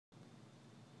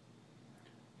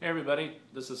Hey everybody,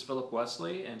 this is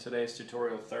Wesley, and today's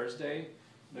Tutorial Thursday.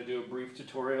 I'm going to do a brief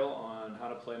tutorial on how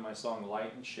to play my song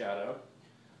Light and Shadow.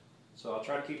 So I'll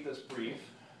try to keep this brief.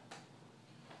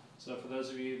 So for those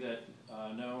of you that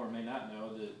know or may not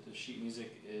know, the sheet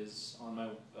music is on my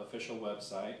official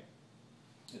website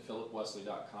at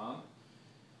philipwesley.com.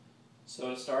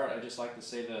 So to start, I'd just like to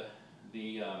say that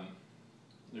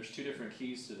there's two different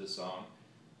keys to the song.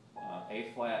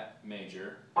 A flat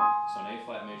major, so an A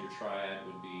flat major triad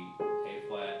would be A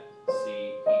flat, C,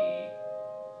 E,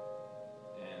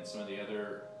 and some of the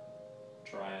other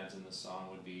triads in the song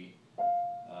would be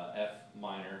F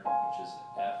minor, which is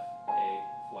F, A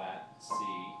flat, C,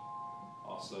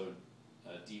 also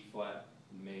D flat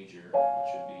major,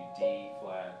 which would be D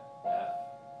flat, F,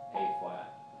 A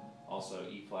flat, also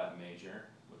E flat major,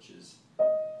 which is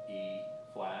E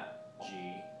flat, G,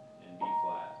 and B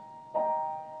flat.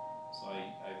 So I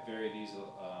vary these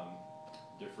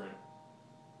different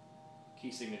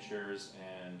key signatures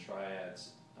and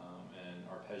triads and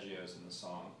arpeggios in the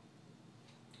song.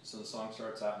 So the song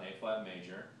starts out in A flat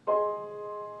major.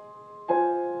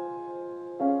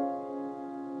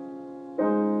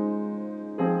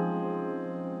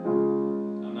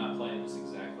 I'm not playing this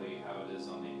exactly how it is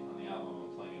on the album.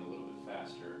 I'm playing it a little bit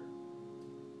faster.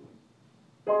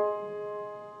 But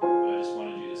I just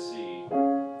wanted you to see.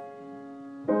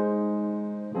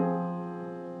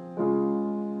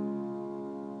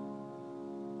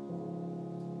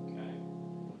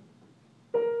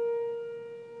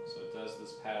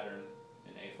 This pattern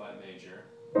in A flat major.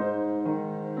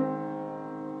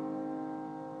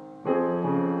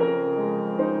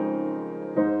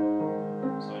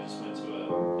 So I just went to an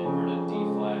inverted D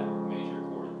flat major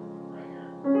chord right here.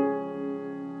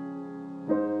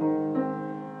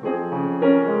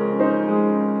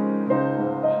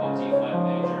 And a D flat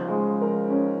major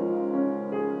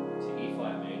to E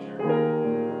flat major.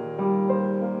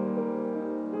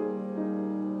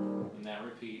 And that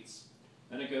repeats.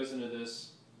 Then it goes into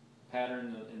this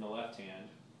pattern in the left hand.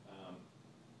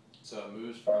 So it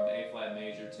moves from A flat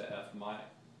major to F minor,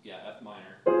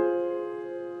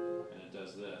 and it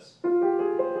does this. And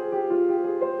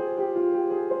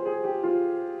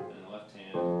in the left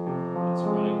hand, it's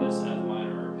running this F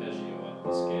minor arpeggio up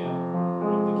the scale,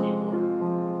 up the keyboard.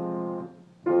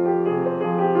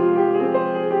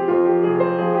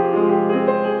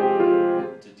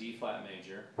 To D flat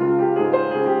major.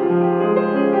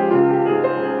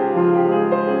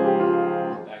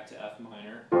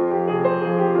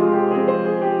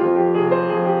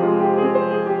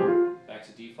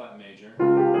 D flat major to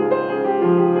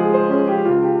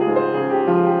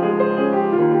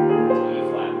E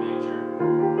flat major,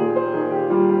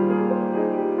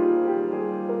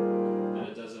 and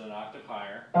it does it an octave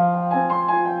higher,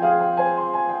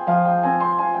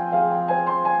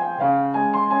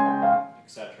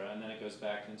 etc. And then it goes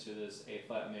back into this A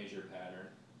flat major pattern.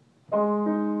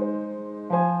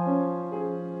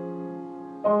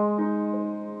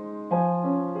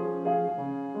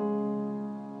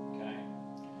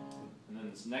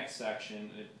 This next section,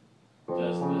 it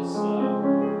does this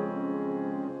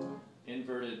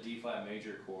inverted D flat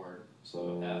major chord.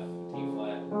 So F, D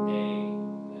flat, A,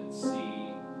 and C,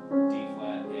 D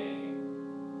flat, A.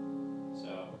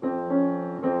 So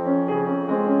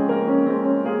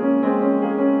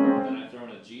then I throw in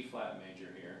a G flat major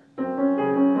here.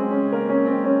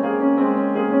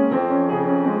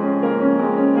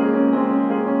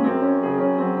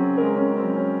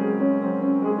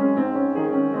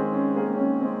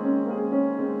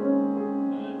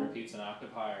 An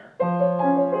octave higher.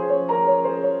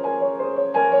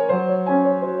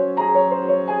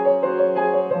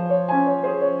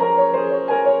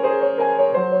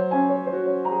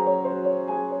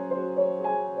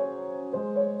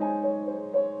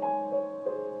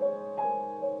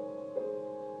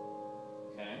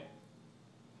 Okay.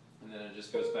 And then it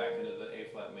just goes back into the A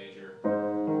flat major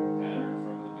pattern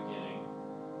from the beginning.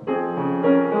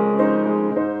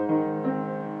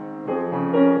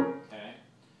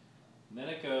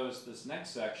 This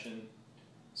next section,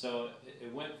 so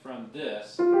it went from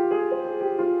this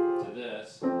to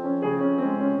this.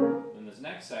 In this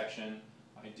next section,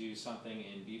 I do something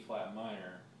in B flat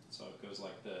minor, so it goes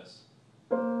like this.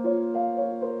 And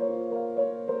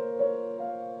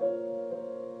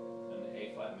the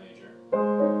A flat major.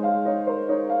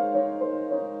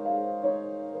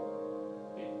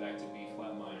 Back to B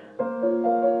flat minor.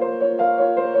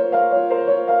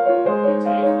 Back to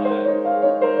A flat.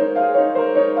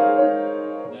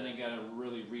 Then you gotta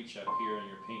really reach up here in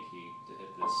your pinky to hit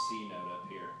this C note up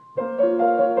here.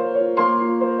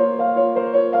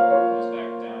 Goes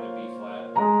back down to B flat.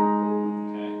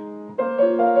 Okay.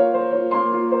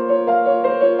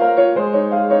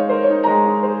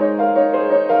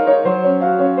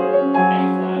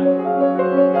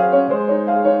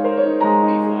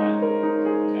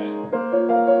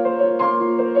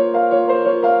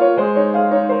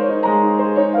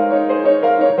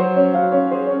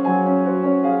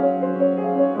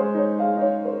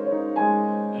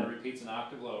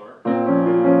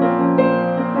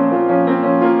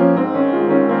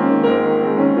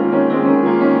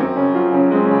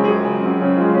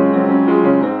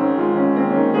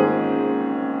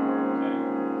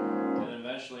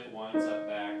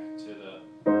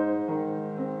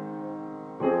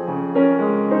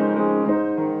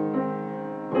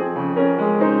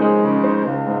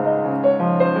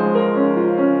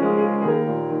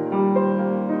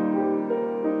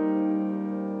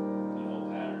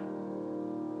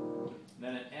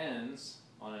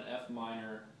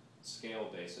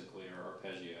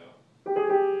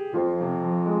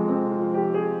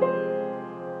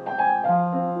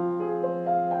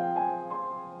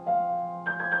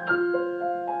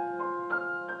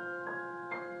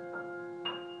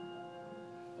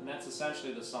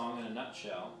 essentially the song in a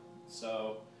nutshell.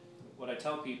 So what I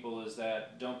tell people is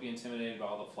that don't be intimidated by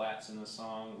all the flats in the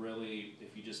song. Really,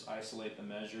 if you just isolate the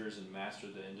measures and master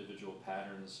the individual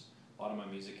patterns, a lot of my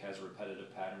music has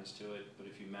repetitive patterns to it, but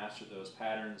if you master those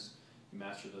patterns, you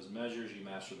master those measures, you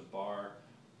master the bar,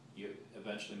 you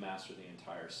eventually master the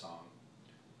entire song.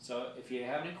 So if you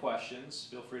have any questions,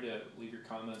 feel free to leave your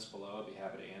comments below. I'd be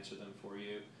happy to answer them for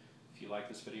you. If you like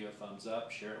this video, thumbs up,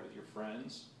 share it with your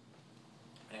friends.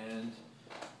 And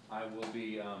I will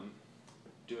be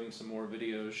doing some more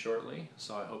videos shortly,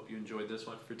 so I hope you enjoyed this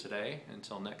one for today.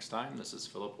 Until next time, this is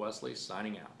Philip Wesley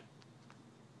signing out.